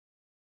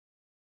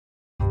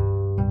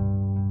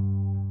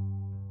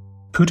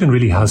Putin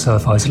really has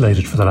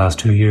self-isolated for the last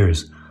 2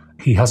 years.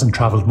 He hasn't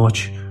travelled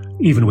much.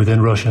 Even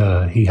within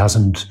Russia, he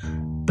hasn't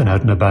been out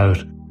and about.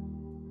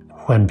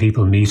 When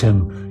people meet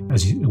him,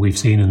 as we've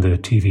seen in the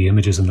TV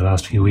images in the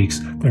last few weeks,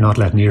 they're not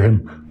let near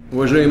him.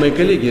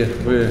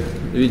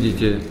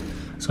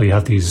 So you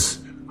have these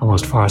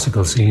almost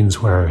farcical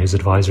scenes where his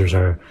advisors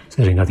are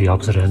sitting at the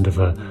opposite end of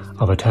a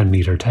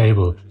 10-metre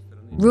table.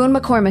 Rowan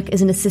McCormick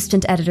is an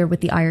assistant editor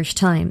with the Irish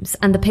Times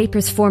and the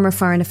paper's former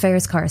foreign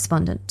affairs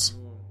correspondent.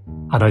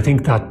 And I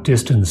think that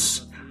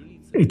distance,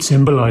 it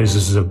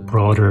symbolises a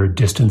broader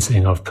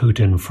distancing of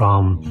Putin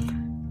from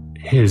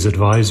his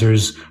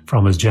advisors,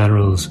 from his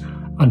generals,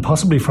 and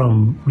possibly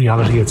from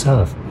reality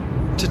itself.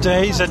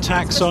 Today's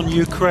attacks on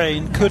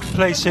Ukraine could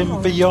place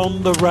him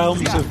beyond the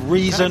realms of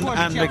reason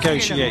and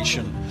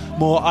negotiation,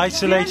 more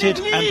isolated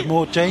and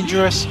more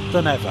dangerous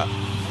than ever.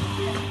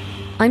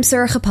 I'm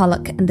Sorcha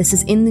Pollack, and this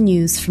is In the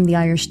News from the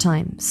Irish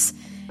Times.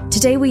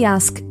 Today we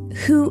ask,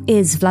 who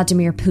is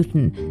Vladimir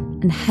Putin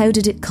and how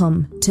did it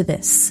come to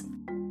this?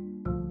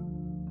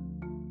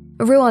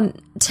 Rowan,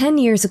 10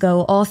 years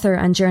ago, author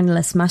and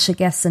journalist Masha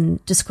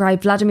Gessen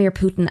described Vladimir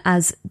Putin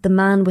as the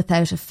man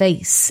without a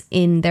face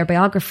in their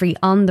biography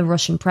on the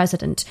Russian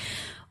president.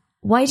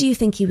 Why do you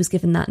think he was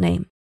given that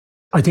name?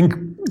 I think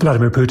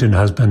Vladimir Putin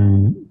has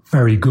been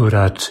very good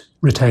at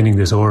retaining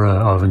this aura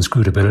of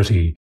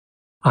inscrutability.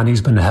 And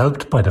he's been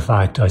helped by the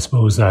fact, I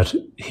suppose, that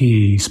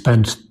he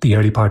spent the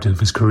early part of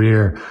his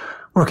career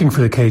working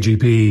for the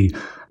KGB,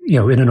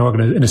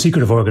 in a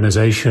secretive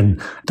organisation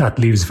that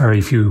leaves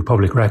very few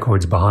public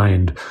records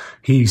behind.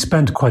 He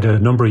spent quite a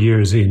number of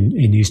years in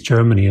East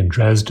Germany, in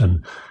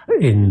Dresden,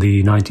 in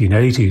the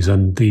 1980s,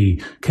 and the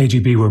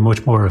KGB were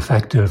much more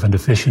effective and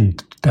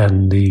efficient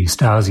than the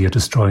Stasi at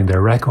destroying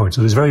their records.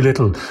 So there's very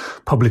little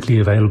publicly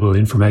available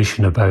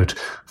information about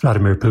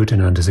Vladimir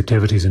Putin and his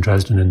activities in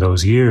Dresden in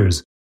those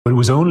years. But it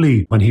was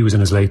only when he was in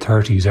his late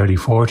 30s, early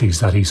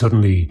 40s, that he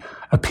suddenly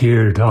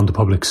appeared on the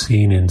public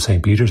scene in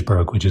St.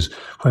 Petersburg, which is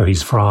where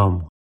he's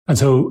from. And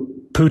so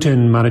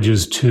Putin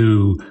manages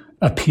to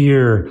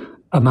appear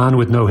a man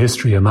with no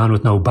history, a man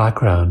with no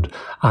background,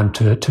 and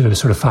to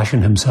sort of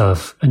fashion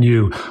himself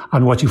anew.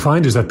 And what you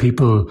find is that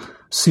people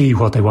see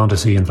what they want to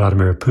see in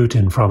Vladimir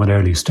Putin from an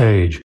early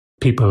stage.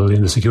 People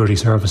in the security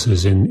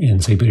services in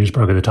St.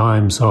 Petersburg at the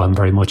time saw him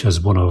very much as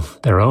one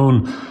of their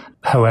own.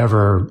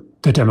 However,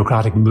 the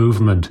democratic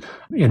movement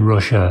in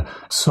Russia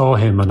saw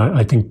him, and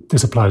I think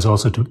this applies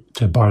also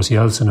to Boris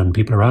Yeltsin and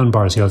people around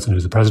Boris Yeltsin,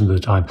 who's the president at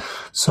the time,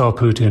 saw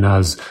Putin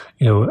as,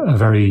 a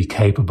very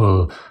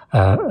capable,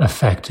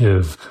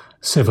 effective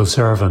civil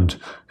servant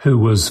who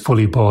was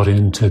fully bought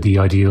into the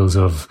ideals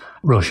of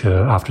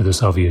Russia after the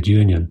Soviet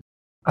Union.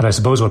 And I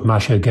suppose what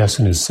Masha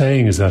Gessen is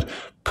saying is that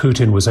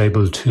Putin was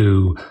able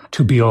to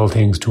be all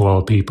things to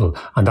all people,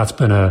 and that's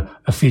been a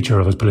feature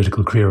of his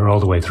political career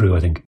all the way through, I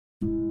think.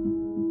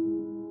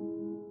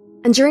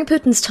 And during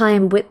Putin's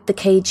time with the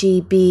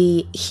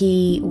KGB,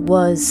 he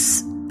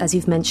was, as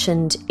you've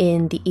mentioned,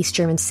 in the East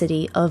German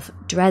city of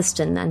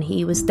Dresden, and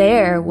he was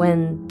there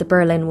when the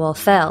Berlin Wall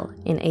fell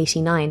in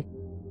 1989.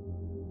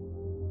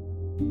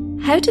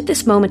 How did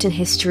this moment in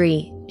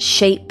history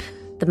shape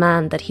the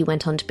man that he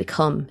went on to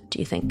become, do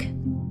you think?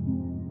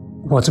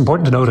 What's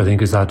important to note, I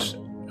think, is that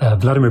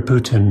Vladimir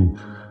Putin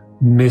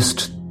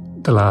missed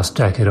the last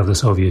decade of the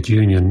Soviet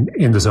Union.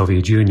 In the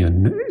Soviet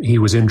Union, he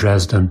was in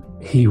Dresden,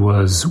 he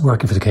was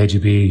working for the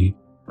KGB,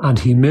 and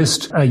he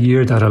missed a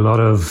year that a lot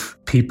of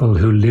people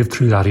who lived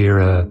through that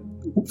era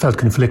felt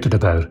conflicted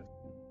about.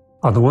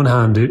 On the one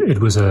hand, it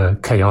was a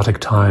chaotic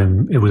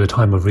time. It was a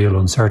time of real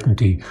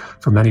uncertainty.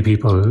 For many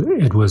people,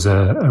 it was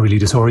a really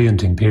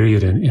disorienting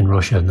period in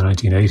Russia in the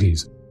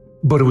 1980s.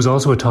 But it was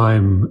also a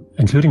time,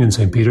 including in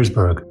St.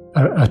 Petersburg,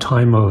 a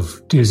time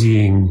of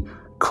dizzying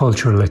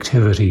cultural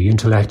activity,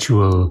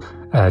 intellectual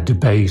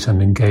debate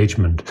and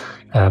engagement.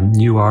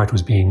 New art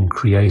was being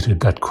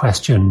created that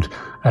questioned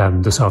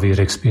the Soviet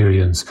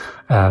experience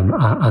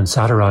and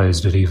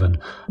satirized it even.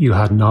 You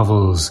had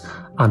novels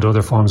and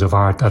other forms of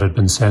art that had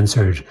been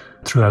censored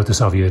throughout the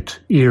Soviet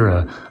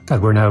era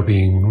that were now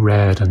being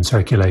read and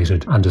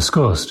circulated and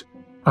discussed.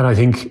 And I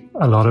think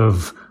a lot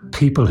of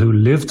people who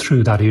lived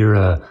through that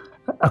era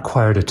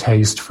acquired a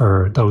taste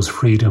for those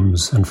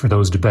freedoms and for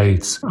those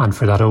debates and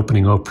for that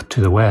opening up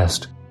to the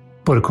West.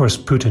 But of course,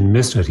 Putin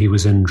missed it. He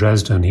was in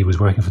Dresden, he was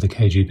working for the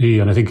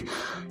KGB, and I think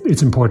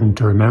it's important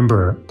to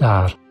remember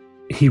that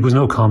he was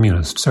no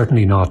communist,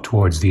 certainly not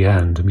towards the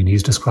end. I mean,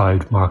 he's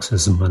described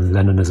Marxism and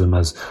Leninism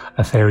as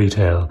a fairy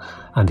tale,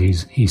 and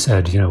he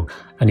said,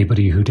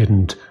 anybody who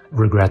didn't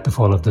regret the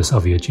fall of the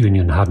Soviet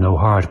Union had no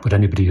heart, but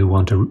anybody who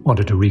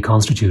wanted to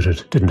reconstitute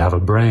it didn't have a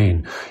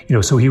brain.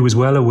 So he was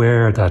well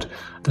aware that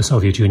the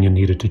Soviet Union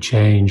needed to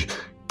change,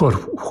 but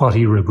what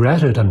he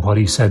regretted and what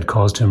he said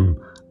caused him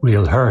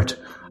real hurt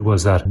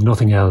was that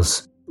nothing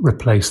else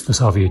replaced the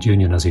Soviet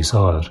Union as he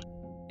saw it.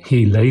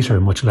 He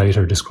much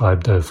later,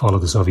 described the fall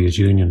of the Soviet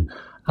Union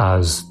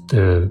as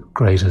the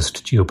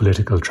greatest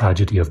geopolitical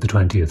tragedy of the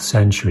 20th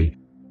century.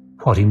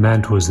 what he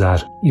meant was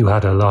that you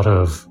had a lot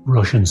of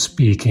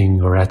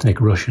Russian-speaking or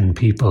ethnic Russian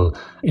people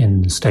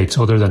in states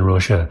other than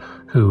Russia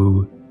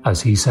who,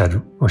 as he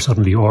said, were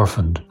suddenly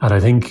orphaned. And I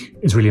think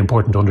it's really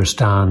important to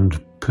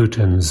understand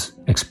Putin's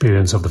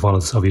experience of the fall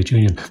of the Soviet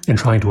Union in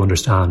trying to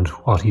understand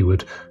what he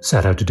would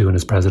set out to do in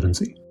his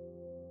presidency.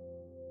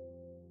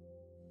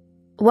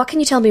 What can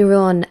you tell me,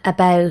 Ron,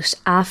 about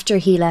after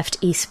he left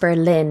East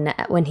Berlin,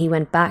 when he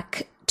went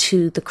back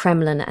to the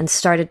Kremlin and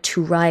started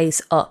to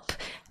rise up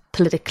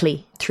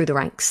politically through the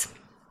ranks?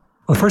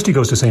 Well, first he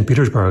goes to St.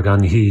 Petersburg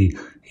and he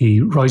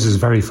rises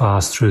very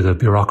fast through the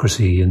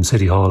bureaucracy in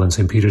City Hall in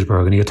St.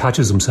 Petersburg, and he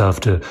attaches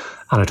himself to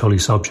Anatoly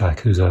Sobchak,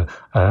 who's a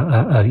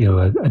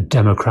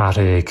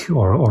democratic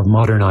or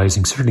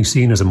modernizing, certainly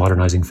seen as a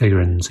modernizing figure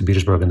in St.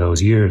 Petersburg in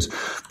those years.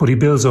 But he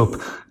builds up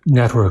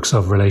networks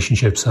of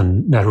relationships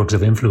and networks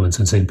of influence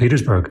in St.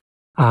 Petersburg.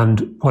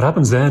 And what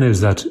happens then is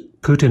that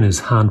Putin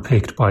is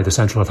handpicked by the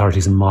central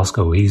authorities in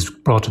Moscow. He's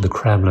brought to the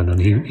Kremlin, and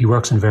he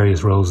works in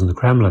various roles in the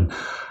Kremlin,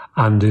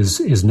 and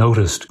is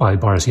noticed by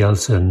Boris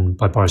Yeltsin,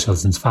 by Boris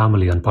Yeltsin's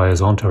family and by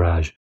his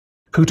entourage.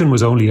 Putin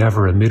was only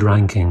ever a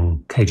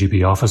mid-ranking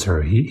KGB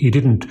officer. He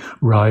didn't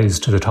rise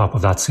to the top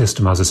of that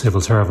system as a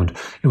civil servant.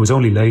 It was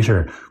only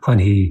later, when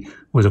he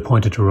was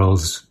appointed to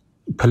roles,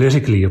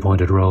 politically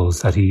appointed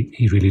roles, that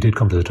he really did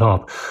come to the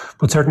top.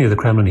 But certainly at the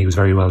Kremlin he was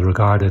very well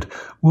regarded,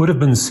 would have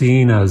been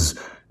seen as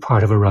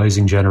part of a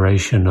rising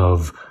generation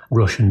of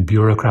Russian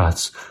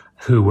bureaucrats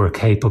who were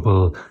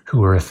capable, who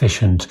were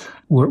efficient,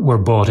 were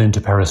bought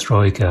into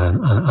perestroika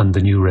and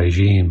the new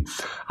regime.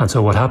 And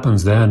so what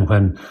happens then,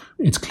 when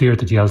it's clear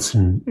that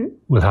Yeltsin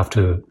will have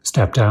to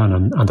step down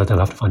and that they'll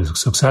have to find a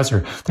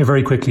successor, they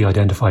very quickly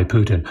identify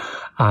Putin.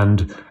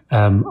 And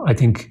I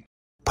think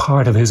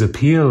part of his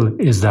appeal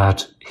is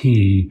that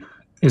he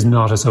is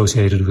not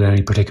associated with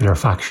any particular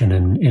faction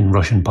in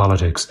Russian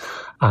politics.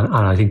 And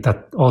I think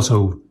that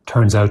also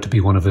turns out to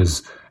be one of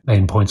his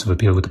main points of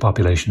appeal with the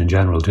population in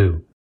general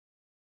too.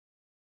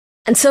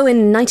 And so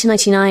in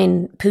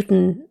 1999,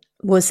 Putin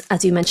was,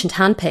 as you mentioned,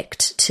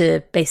 handpicked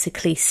to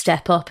basically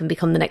step up and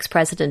become the next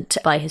president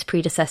by his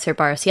predecessor,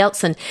 Boris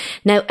Yeltsin.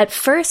 Now, at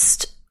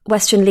first,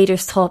 Western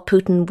leaders thought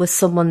Putin was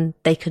someone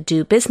they could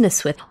do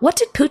business with. What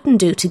did Putin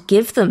do to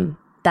give them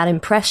that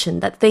impression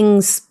that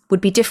things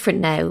would be different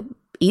now,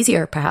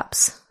 easier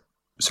perhaps?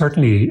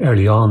 Certainly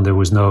early on, there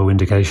was no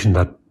indication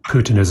that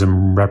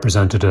Putinism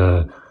represented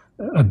a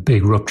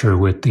big rupture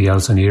with the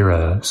Yeltsin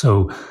era.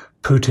 So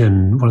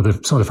Putin,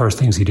 some of the first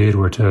things he did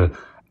were to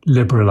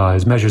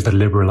liberalize measures that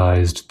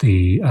liberalized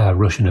the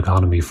Russian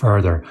economy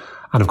further.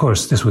 And of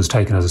course, this was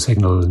taken as a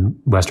signal in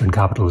Western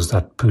capitals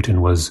that Putin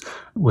was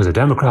a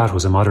democrat,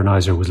 was a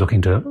modernizer, was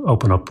looking to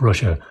open up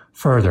Russia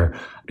further.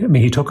 I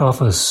mean, he took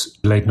office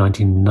late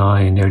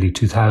 1999, early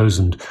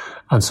 2000.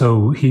 And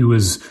so he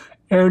was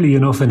early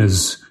enough in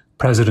his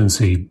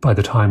presidency by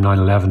the time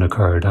 9/11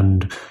 occurred.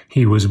 And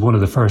he was one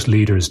of the first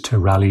leaders to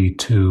rally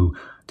to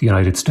the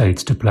United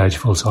States to pledge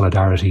full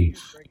solidarity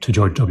to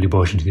George W.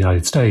 Bush and to the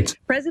United States.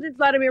 President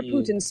Vladimir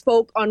Putin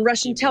spoke on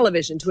Russian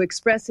television to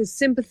express his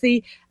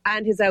sympathy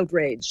and his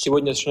outrage.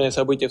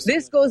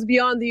 This goes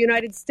beyond the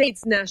United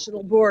States'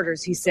 national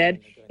borders, he said.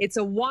 It's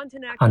a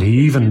wanton act. And he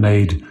even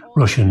made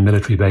Russian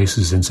military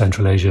bases in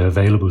Central Asia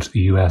available to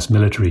the US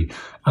military,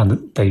 and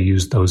they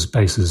used those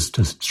bases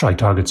to strike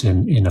targets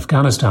in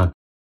Afghanistan.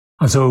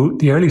 And so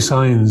the early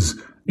signs,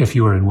 if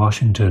you were in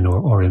Washington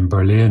or in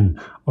Berlin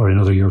or in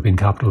other European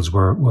capitals,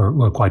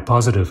 were quite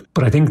positive.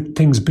 But I think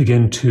things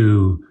begin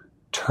to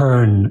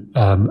turn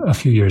a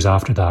few years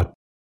after that.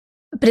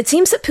 But it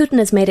seems that Putin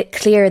has made it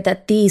clear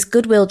that these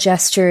goodwill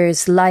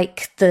gestures,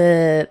 like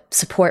the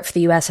support for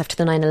the US after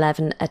the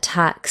 9/11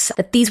 attacks,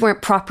 that these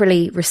weren't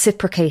properly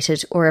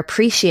reciprocated or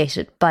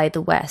appreciated by the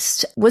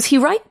West. Was he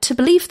right to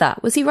believe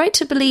that? Was he right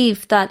to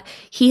believe that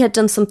he had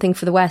done something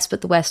for the West,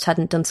 but the West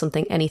hadn't done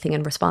anything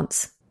in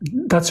response?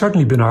 That's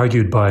certainly been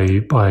argued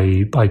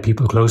by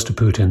people close to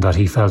Putin, that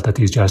he felt that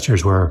these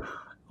gestures were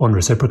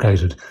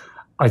unreciprocated.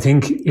 I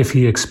think if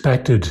he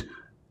expected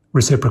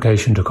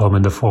reciprocation to come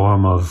in the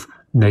form of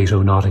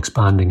NATO not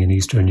expanding in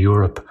Eastern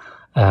Europe,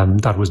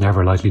 that was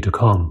never likely to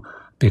come,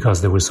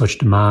 because there was such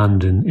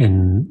demand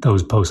in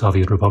those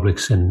post-Soviet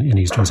republics in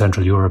Eastern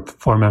Central Europe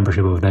for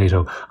membership of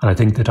NATO. And I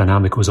think the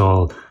dynamic was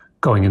all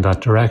going in that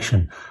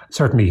direction.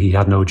 Certainly he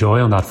had no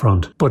joy on that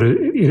front, but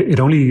it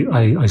only,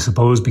 I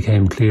suppose,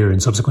 became clear in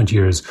subsequent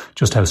years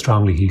just how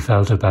strongly he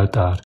felt about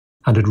that.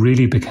 And it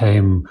really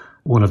became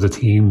one of the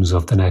themes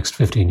of the next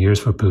 15 years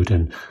for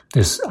Putin,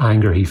 this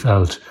anger he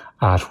felt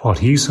at what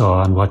he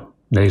saw and what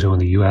NATO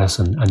and the US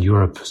and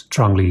Europe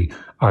strongly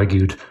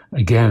argued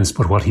against,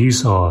 but what he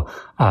saw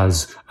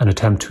as an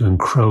attempt to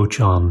encroach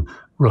on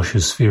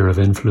Russia's sphere of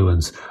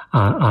influence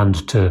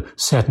and to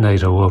set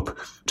NATO up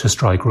to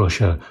strike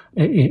Russia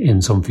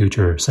in some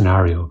future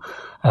scenario.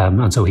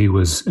 And so he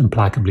was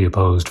implacably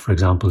opposed, for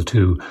example,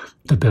 to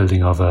the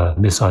building of a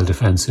missile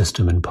defense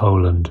system in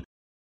Poland.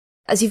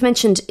 As you've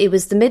mentioned, it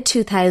was the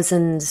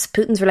mid-2000s,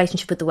 Putin's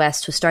relationship with the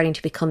West was starting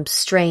to become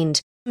strained.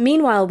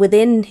 Meanwhile,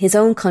 within his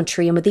own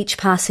country and with each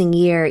passing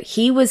year,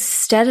 he was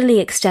steadily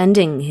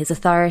extending his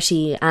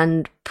authority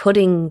and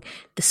putting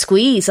the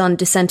squeeze on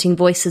dissenting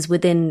voices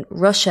within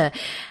Russia.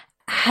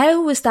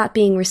 How was that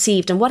being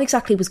received, and what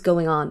exactly was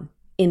going on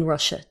in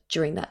Russia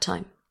during that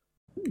time?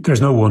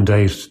 There's no one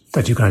date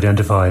that you can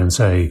identify and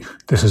say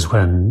this is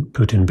when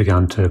Putin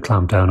began to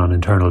clamp down on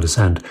internal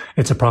dissent.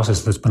 It's a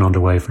process that's been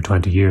underway for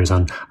 20 years,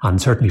 and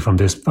certainly from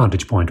this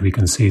vantage point, we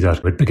can see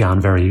that it began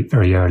very,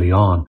 very early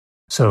on.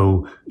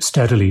 So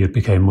steadily it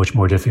became much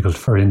more difficult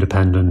for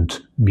independent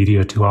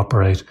media to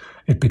operate.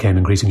 It became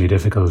increasingly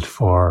difficult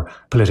for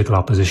political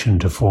opposition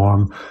to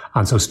form.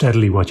 And so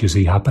steadily what you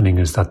see happening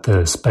is that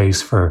the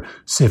space for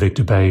civic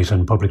debate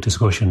and public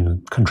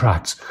discussion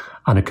contracts,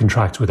 and it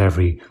contracts with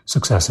every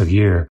successive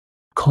year,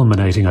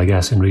 culminating, I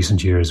guess, in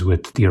recent years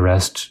with the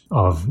arrest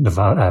of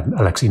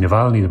Alexei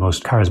Navalny, the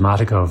most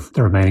charismatic of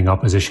the remaining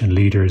opposition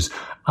leaders,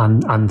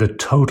 and the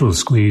total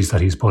squeeze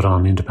that he's put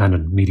on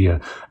independent media,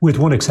 with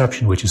one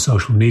exception, which is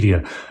social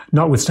media,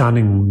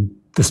 notwithstanding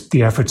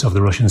the efforts of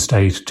the Russian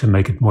state to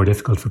make it more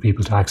difficult for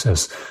people to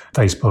access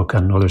Facebook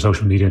and other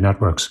social media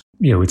networks.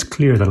 You know, it's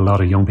clear that a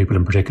lot of young people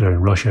in particular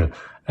in Russia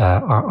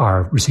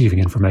are receiving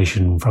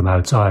information from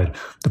outside.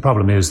 The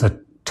problem is that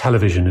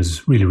television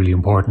is really, really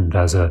important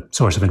as a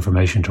source of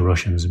information to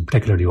Russians, and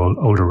particularly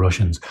older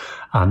Russians.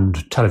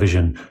 And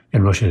television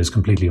in Russia is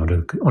completely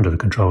under the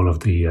control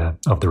of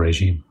the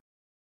regime.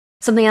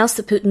 Something else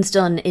that Putin's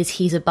done is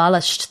he's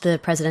abolished the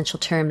presidential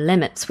term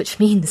limits, which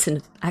means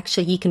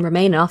actually he can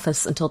remain in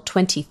office until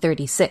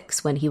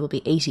 2036 when he will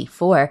be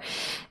 84.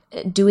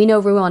 Do we know,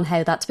 Ruan,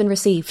 how that's been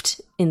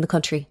received in the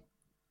country?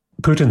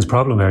 Putin's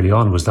problem early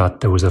on was that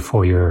there was a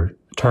 4-year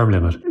term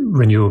limit,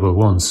 renewable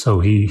once.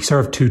 So he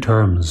served 2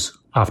 terms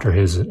after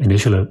his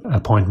initial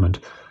appointment.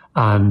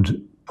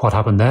 And what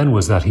happened then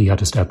was that he had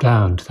to step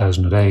down in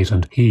 2008,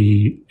 and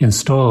he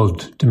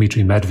installed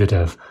Dmitry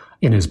Medvedev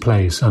in his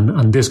place.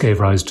 And this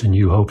gave rise to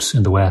new hopes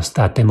in the West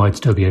that they might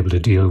still be able to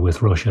deal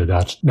with Russia,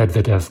 that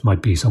Medvedev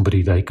might be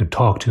somebody they could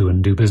talk to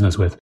and do business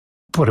with.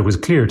 But it was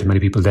clear to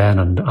many people then,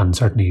 and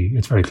certainly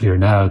it's very clear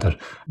now, that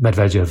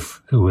Medvedev,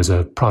 who was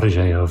a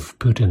protege of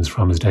Putin's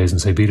from his days in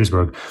St.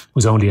 Petersburg,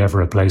 was only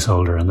ever a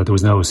placeholder, and that there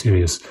was no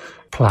serious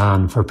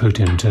plan for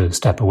Putin to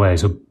step away.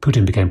 So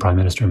Putin became prime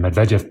minister and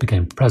Medvedev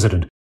became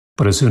president.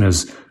 But as soon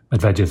as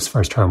Medvedev's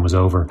first term was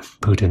over,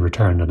 Putin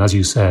returned. And as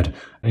you said,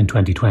 in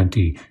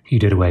 2020, he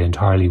did away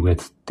entirely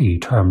with the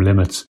term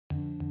limits.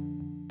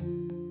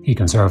 He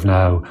can serve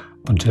now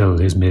until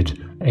his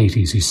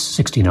mid-80s. He's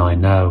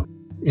 69 now.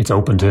 It's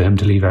open to him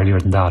to leave earlier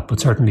than that, but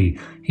certainly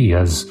he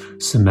has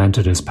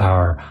cemented his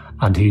power,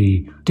 and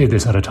he did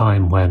this at a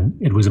time when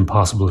it was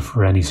impossible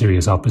for any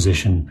serious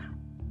opposition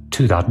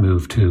to that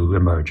move to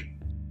emerge.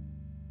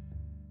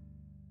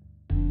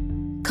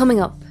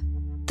 Coming up,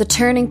 the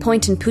turning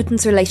point in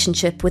Putin's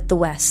relationship with the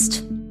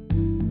West.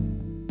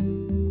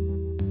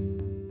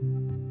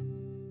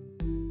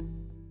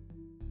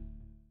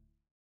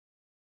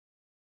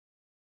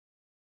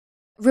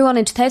 Ruan,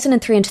 in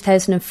 2003 and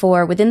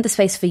 2004, within the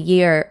space of a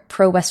year,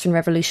 pro-Western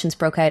revolutions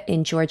broke out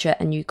in Georgia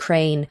and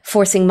Ukraine,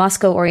 forcing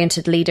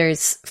Moscow-oriented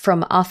leaders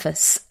from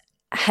office.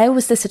 How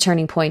was this a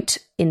turning point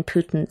in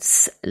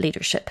Putin's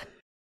leadership?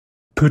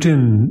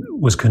 Putin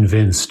was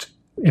convinced,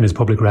 in his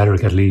public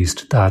rhetoric at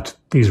least, that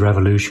these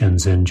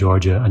revolutions in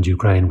Georgia and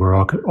Ukraine were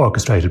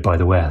orchestrated by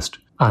the West.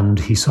 And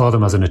he saw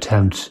them as an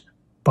attempt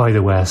by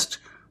the West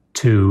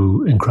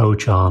to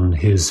encroach on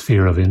his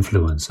sphere of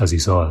influence, as he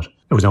saw it.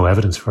 There was no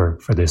evidence for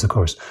this, of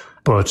course.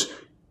 But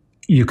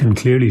you can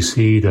clearly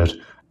see that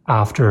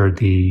after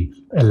the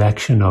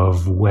election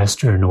of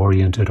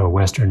Western-oriented or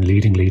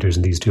Western-leading leaders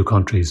in these two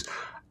countries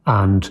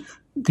and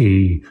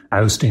the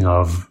ousting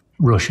of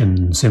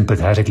Russian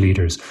sympathetic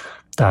leaders,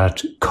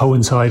 that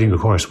coinciding, of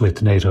course,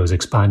 with NATO's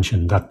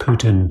expansion, that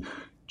Putin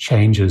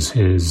changes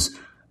his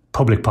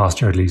public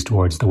posture, at least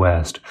towards the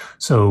West.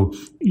 So,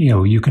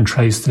 you can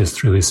trace this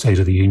through his State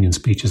of the Union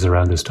speeches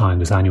around this time,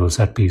 this annual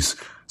set-piece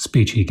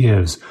speech he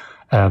gives.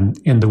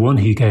 In the one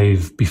he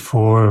gave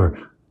before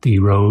the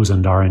Rose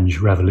and Orange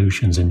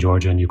revolutions in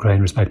Georgia and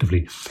Ukraine,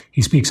 respectively,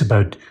 he speaks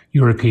about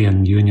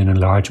European Union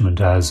enlargement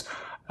as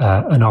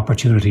an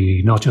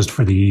opportunity not just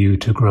for the EU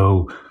to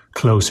grow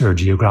closer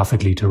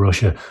geographically to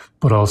Russia,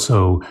 but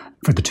also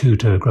for the two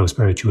to grow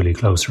spiritually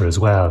closer as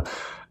well.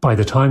 By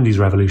the time these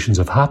revolutions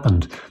have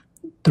happened,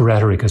 the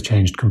rhetoric has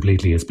changed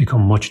completely. It's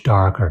become much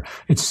darker.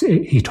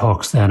 He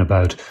talks then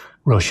about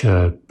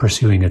Russia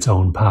pursuing its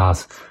own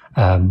path,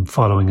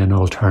 following an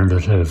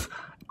alternative,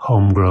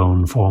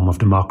 homegrown form of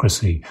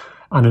democracy,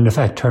 and in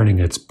effect turning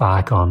its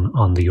back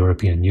on the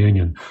European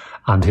Union.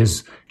 And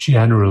his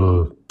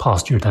general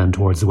posture then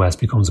towards the West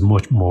becomes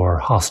much more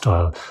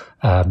hostile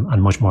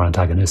and much more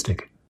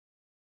antagonistic.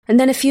 And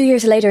then a few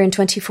years later, in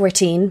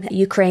 2014,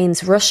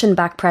 Ukraine's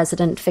Russian-backed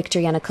president, Viktor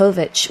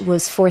Yanukovych,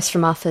 was forced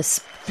from office.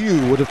 Few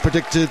would have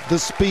predicted the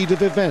speed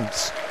of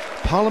events.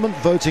 Parliament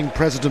voting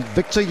President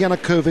Viktor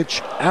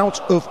Yanukovych out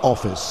of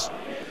office.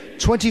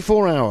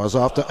 24 hours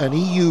after an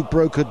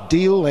EU-brokered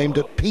deal aimed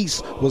at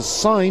peace was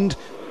signed,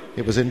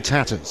 it was in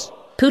tatters.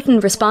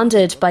 Putin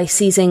responded by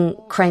seizing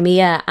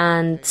Crimea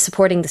and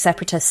supporting the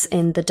separatists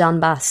in the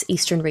Donbass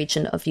eastern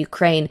region of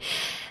Ukraine.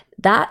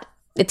 That,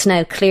 it's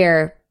now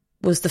clear,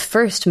 was the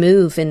first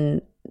move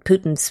in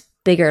Putin's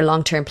bigger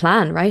long-term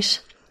plan, right?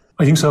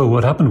 I think so.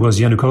 What happened was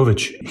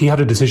Yanukovych, he had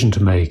a decision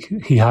to make.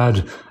 He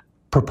had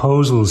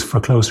proposals for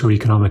closer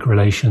economic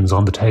relations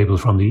on the table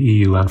from the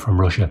EU and from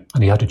Russia,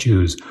 and he had to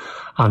choose.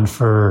 And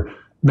for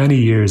many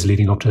years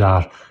leading up to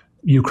that,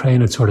 Ukraine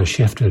had sort of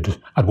shifted.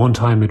 At one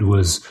time, it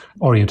was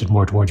oriented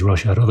more towards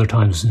Russia. At other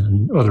times,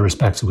 in other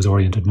respects, it was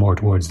oriented more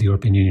towards the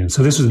European Union.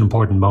 So this was an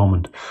important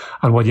moment.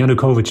 And what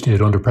Yanukovych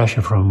did under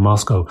pressure from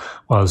Moscow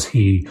was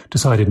he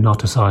decided not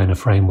to sign a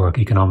framework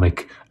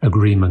economic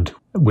agreement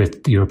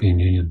with the European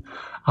Union.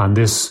 And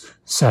this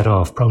set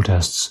off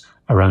protests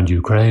around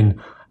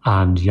Ukraine,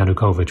 and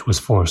Yanukovych was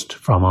forced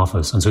from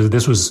office. And so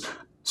this was,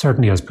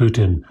 certainly as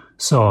Putin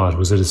saw it,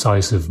 was a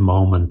decisive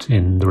moment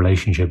in the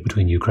relationship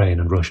between Ukraine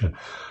and Russia.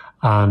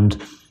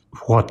 And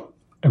what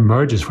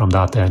emerges from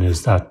that then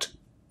is that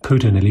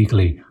Putin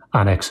illegally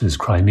annexes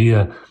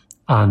Crimea,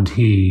 and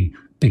he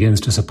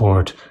begins to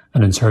support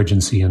an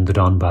insurgency in the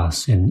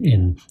Donbass,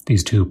 in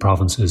these two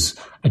provinces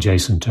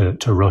adjacent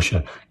to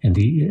Russia in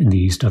the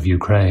east of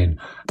Ukraine.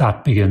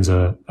 That begins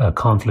a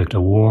conflict,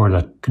 a war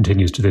that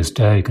continues to this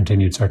day,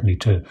 continued certainly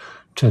to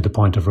the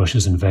point of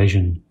Russia's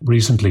invasion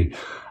recently.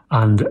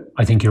 And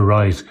I think you're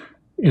right,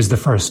 is the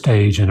first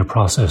stage in a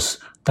process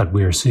that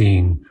we're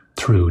seeing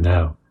through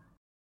now.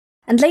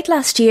 And late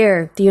last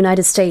year, the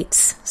United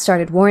States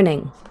started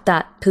warning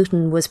that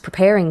Putin was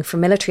preparing for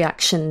military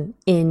action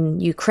in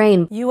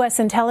Ukraine. U.S.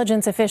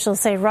 intelligence officials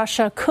say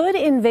Russia could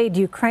invade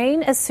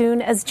Ukraine as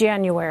soon as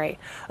January.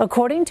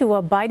 According to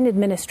a Biden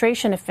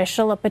administration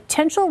official, a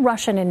potential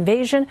Russian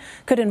invasion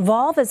could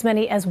involve as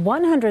many as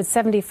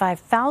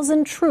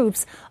 175,000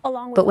 troops.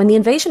 But when the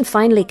invasion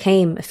finally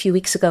came a few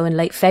weeks ago in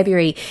late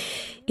February,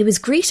 it was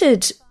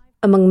greeted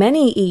among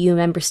many EU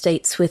member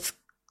states with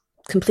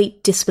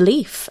complete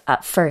disbelief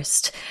at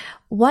first.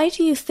 Why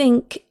do you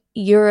think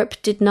Europe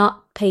did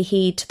not pay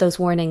heed to those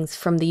warnings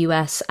from the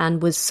US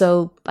and was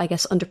so, I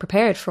guess,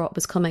 underprepared for what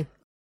was coming?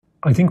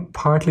 I think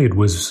partly it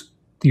was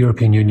the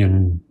European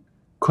Union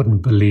couldn't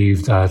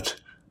believe that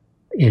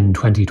in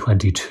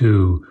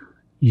 2022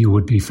 you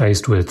would be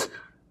faced with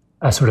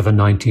a sort of a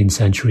 19th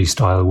century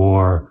style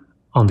war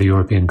on the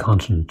European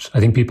continent. I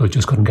think people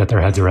just couldn't get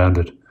their heads around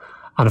it.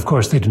 And of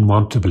course they didn't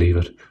want to believe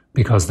it,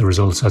 because the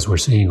results, as we're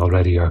seeing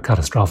already, are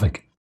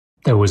catastrophic.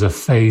 There was a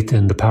faith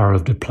in the power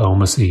of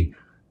diplomacy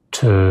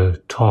to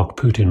talk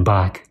Putin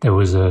back. There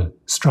was a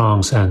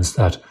strong sense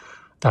that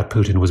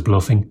Putin was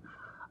bluffing.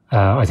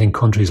 I think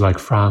countries like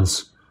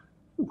France,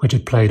 which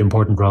had played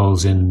important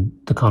roles in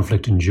the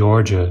conflict in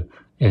Georgia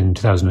in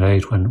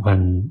 2008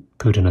 when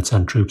Putin had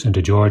sent troops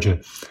into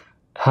Georgia,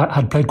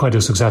 had played quite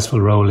a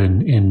successful role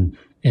in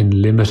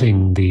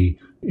limiting the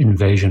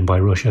invasion by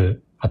Russia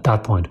at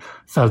that point,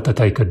 felt that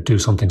they could do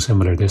something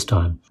similar this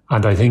time.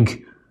 And I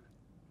think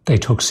they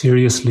took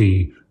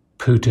seriously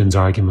Putin's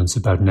arguments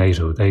about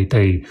NATO.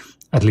 They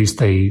at least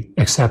they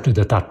accepted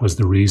that was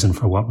the reason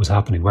for what was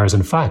happening. Whereas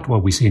in fact,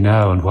 what we see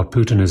now and what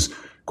Putin is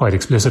quite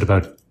explicit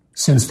about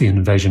since the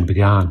invasion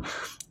began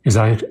is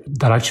that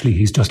actually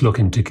he's just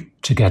looking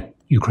to get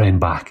Ukraine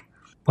back.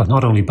 Well,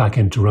 not only back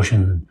into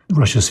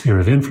Russia's sphere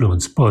of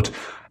influence, but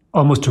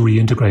almost to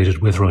reintegrate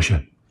it with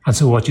Russia. And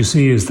so what you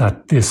see is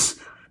that this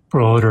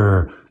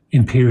broader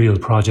imperial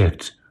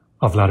project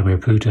of Vladimir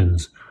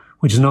Putin's,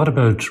 which is not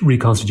about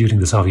reconstituting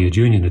the Soviet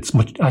Union. It's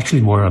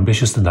actually more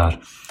ambitious than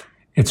that.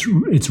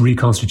 It's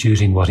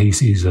reconstituting what he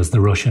sees as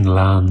the Russian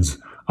lands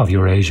of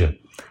Eurasia.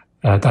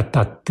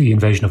 That the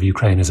invasion of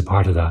Ukraine is a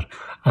part of that.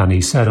 And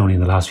he said only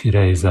in the last few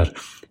days that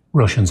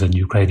Russians and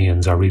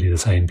Ukrainians are really the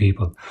same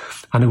people.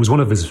 And it was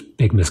one of his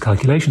big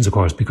miscalculations, of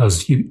course,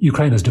 because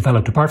Ukraine has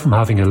developed, apart from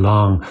having a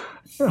long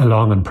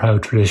and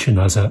proud tradition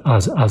as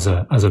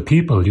a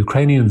people,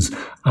 Ukrainians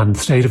and the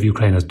state of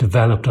Ukraine has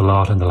developed a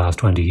lot in the last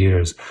 20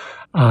 years.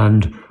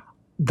 And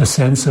the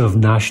sense of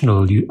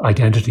national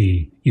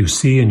identity you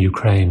see in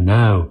Ukraine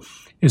now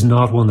is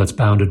not one that's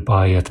bounded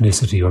by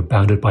ethnicity or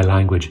bounded by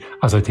language,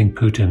 as I think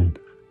Putin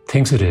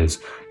thinks it is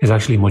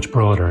actually much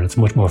broader, and it's a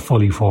much more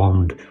fully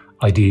formed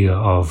idea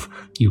of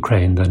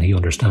Ukraine than he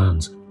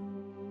understands.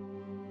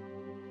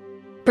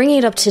 Bringing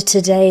it up to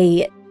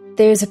today,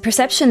 there's a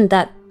perception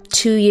that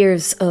 2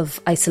 years of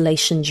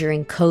isolation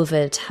during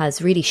COVID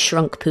has really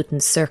shrunk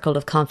Putin's circle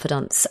of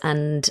confidants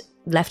and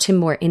left him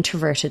more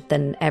introverted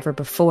than ever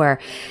before.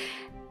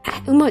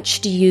 How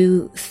much do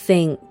you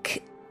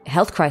think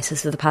health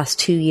crisis of the past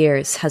 2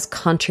 years has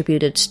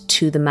contributed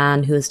to the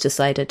man who has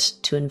decided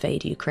to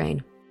invade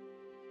Ukraine?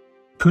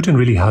 Putin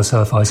really has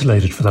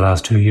self-isolated for the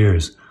last 2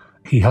 years.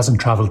 He hasn't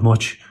travelled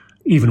much.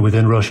 Even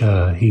within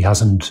Russia, he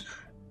hasn't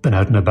been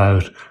out and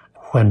about.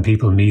 When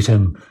people meet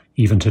him,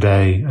 even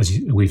today, as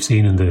we've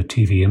seen in the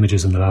TV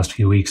images in the last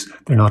few weeks,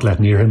 they're not let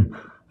near him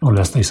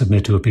unless they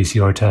submit to a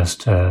PCR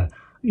test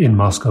in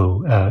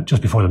Moscow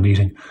just before the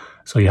meeting.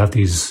 So you have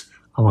these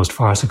almost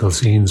farcical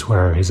scenes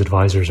where his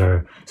advisors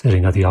are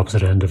sitting at the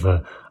opposite end of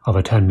a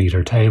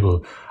 10-metre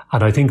table.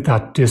 And I think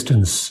that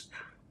distance,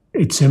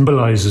 it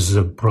symbolizes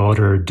a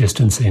broader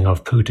distancing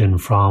of Putin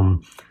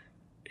from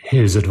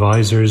his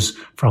advisors,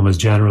 from his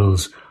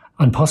generals,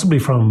 and possibly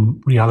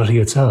from reality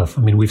itself.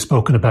 I mean, we've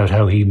spoken about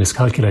how he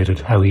miscalculated,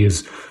 how he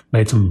has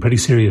made some pretty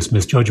serious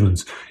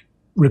misjudgments.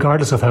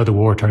 Regardless of how the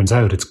war turns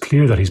out, it's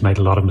clear that he's made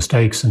a lot of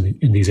mistakes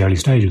in these early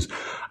stages.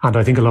 And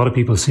I think a lot of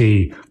people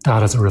see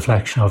that as a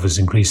reflection of his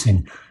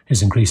increasing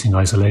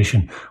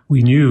isolation.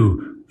 We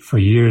knew for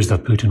years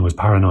that Putin was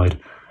paranoid.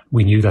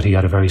 We knew that he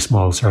had a very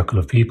small circle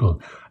of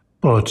people.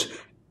 But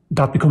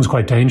that becomes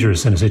quite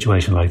dangerous in a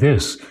situation like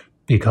this,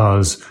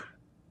 because,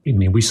 I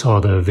mean, we saw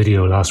the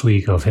video last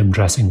week of him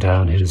dressing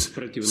down his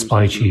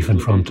spy chief in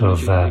front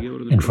of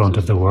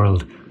the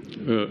world.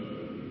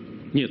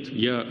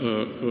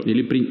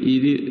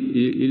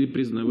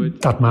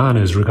 That man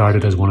is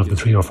regarded as one of the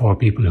 3 or 4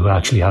 people who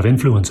actually have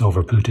influence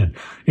over Putin.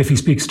 If he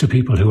speaks to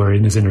people who are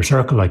in his inner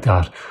circle like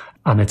that,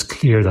 and it's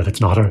clear that it's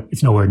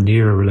nowhere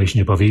near a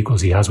relationship of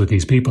equals he has with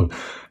these people,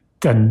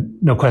 then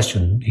no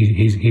question,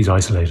 he's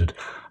isolated.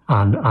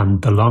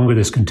 And the longer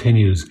this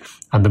continues,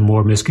 and the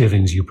more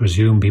misgivings you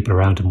presume people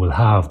around him will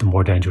have, the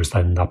more dangerous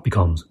then that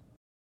becomes.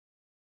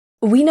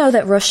 We know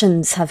that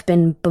Russians have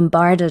been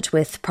bombarded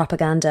with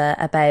propaganda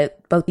about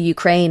both the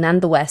Ukraine and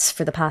the West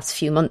for the past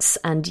few months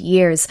and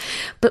years.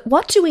 But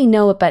what do we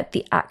know about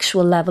the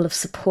actual level of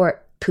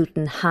support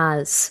Putin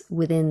has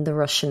within the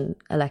Russian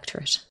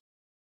electorate?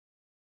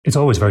 It's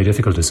always very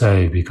difficult to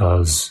say,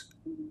 because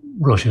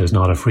Russia is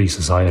not a free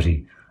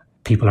society.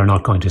 People are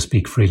not going to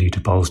speak freely to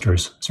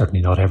pollsters,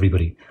 certainly not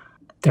everybody.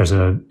 There's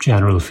a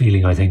general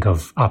feeling, I think,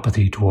 of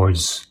apathy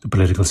towards the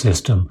political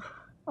system,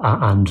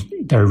 and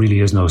there really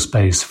is no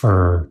space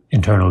for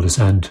internal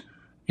dissent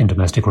in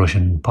domestic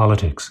Russian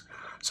politics.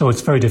 So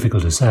it's very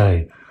difficult to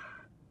say.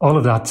 All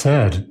of that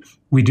said,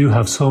 we do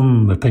have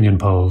some opinion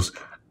polls,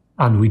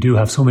 and we do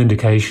have some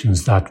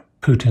indications that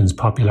Putin's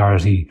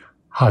popularity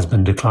has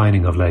been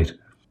declining of late.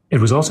 It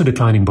was also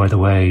declining, by the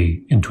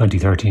way, in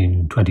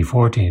 2013,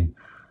 2014,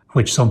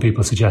 which some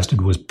people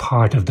suggested was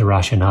part of the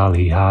rationale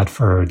he had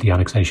for the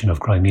annexation of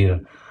Crimea.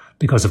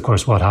 Because, of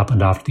course, what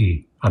happened after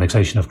the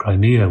annexation of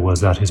Crimea was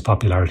that his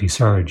popularity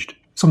surged.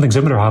 Something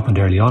similar happened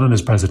early on in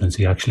his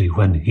presidency, actually,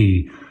 when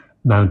he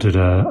mounted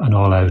an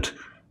all-out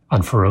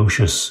and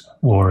ferocious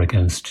war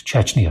against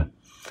Chechnya.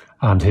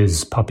 And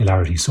his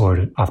popularity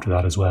soared after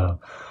that as well.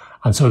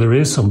 And so there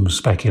is some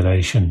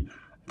speculation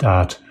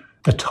that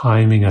the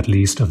timing, at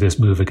least, of this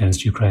move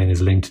against Ukraine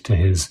is linked to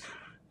his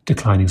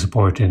declining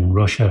support in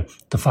Russia.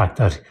 The fact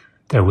that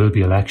there will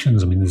be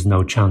elections. I mean, there's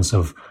no chance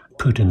of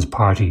Putin's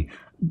party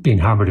being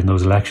hammered in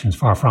those elections,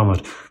 far from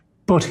it.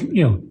 But,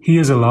 he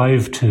is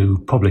alive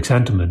to public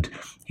sentiment.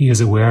 He is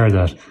aware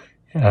that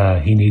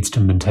he needs to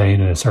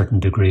maintain a certain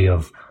degree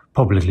of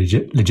public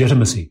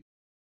legitimacy.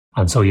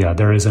 And so,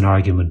 there is an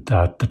argument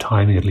that the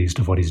timing, at least,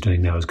 of what he's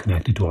doing now is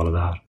connected to all of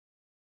that.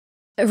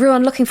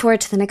 Ruan, looking forward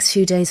to the next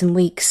few days and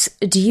weeks,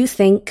 do you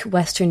think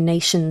Western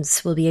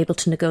nations will be able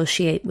to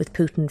negotiate with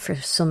Putin for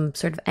some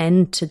sort of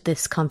end to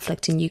this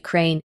conflict in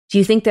Ukraine? Do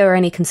you think there are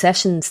any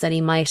concessions that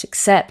he might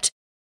accept?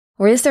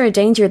 Or is there a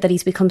danger that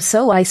he's become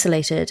so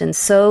isolated and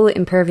so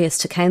impervious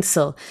to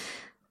counsel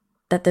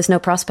that there's no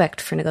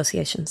prospect for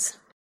negotiations?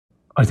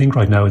 I think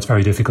right now it's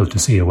very difficult to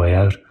see a way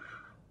out.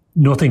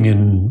 Nothing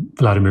in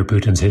Vladimir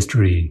Putin's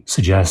history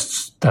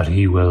suggests that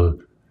he will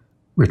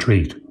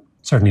retreat,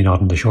 certainly not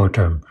in the short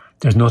term.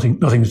 There's nothing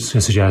to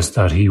suggest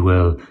that he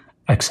will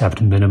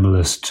accept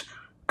minimalist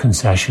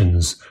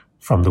concessions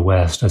from the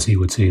West, as he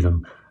would see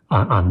them,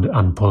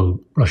 and pull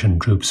Russian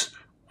troops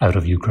out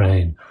of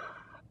Ukraine.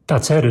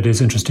 That said, it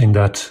is interesting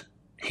that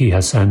he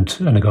has sent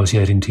a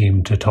negotiating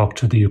team to talk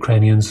to the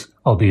Ukrainians,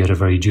 albeit a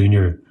very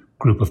junior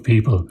group of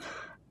people.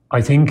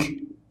 I think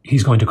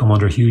he's going to come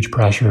under huge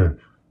pressure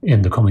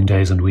in the coming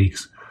days and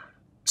weeks.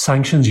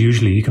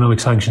 Economic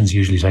sanctions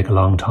usually take a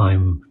long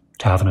time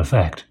to have an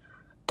effect.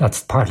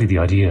 That's partly the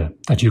idea,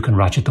 that you can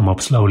ratchet them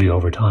up slowly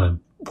over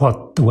time.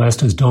 What the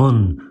West has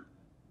done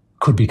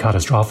could be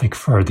catastrophic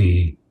for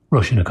the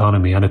Russian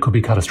economy, and it could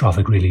be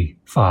catastrophic really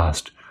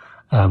fast.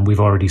 We've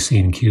already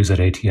seen queues at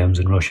ATMs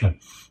in Russia.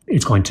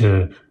 It's going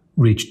to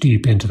reach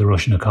deep into the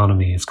Russian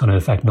economy. It's going to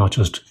affect not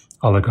just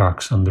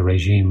oligarchs and the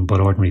regime, but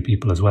ordinary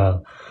people as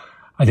well.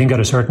 I think at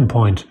a certain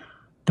point,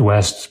 the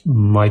West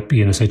might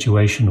be in a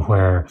situation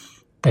where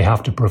they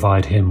have to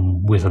provide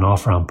him with an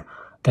off-ramp.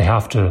 They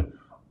have to,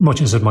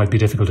 much as it might be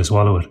difficult to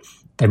swallow it,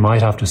 they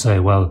might have to say,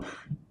 well,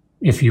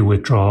 if you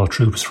withdraw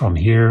troops from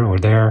here or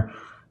there,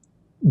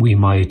 we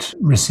might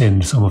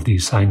rescind some of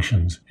these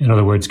sanctions. In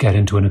other words, get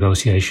into a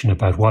negotiation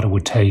about what it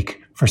would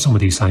take for some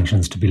of these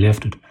sanctions to be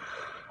lifted.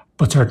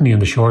 But certainly in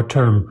the short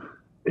term,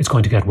 it's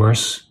going to get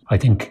worse. I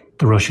think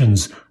the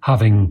Russians,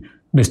 having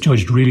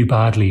misjudged really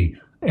badly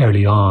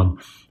early on,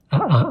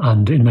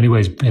 and in many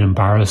ways been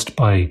embarrassed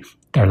by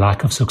their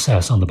lack of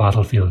success on the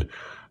battlefield,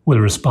 will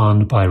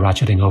respond by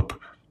ratcheting up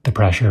the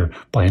pressure,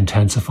 by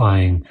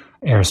intensifying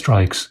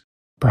airstrikes,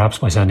 perhaps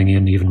by sending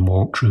in even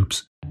more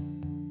troops.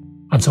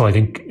 And so I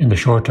think in the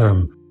short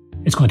term,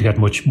 it's going to get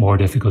much more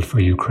difficult for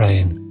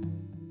Ukraine.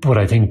 But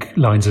I think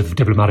lines of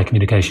diplomatic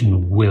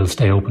communication will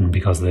stay open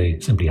because they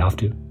simply have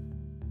to.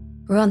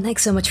 Ruadhán,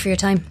 thanks so much for your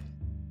time.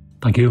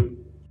 Thank you.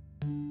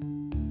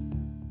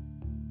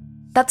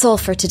 That's all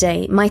for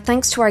today. My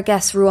thanks to our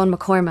guest Ruadhán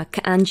McCormack,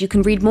 and you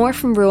can read more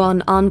from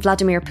Ruadhán on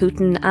Vladimir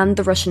Putin and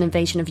the Russian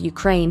invasion of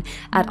Ukraine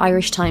at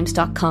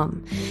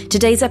irishtimes.com.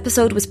 Today's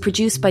episode was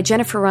produced by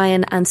Jennifer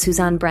Ryan and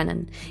Suzanne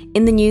Brennan.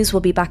 In the News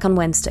will be back on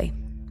Wednesday.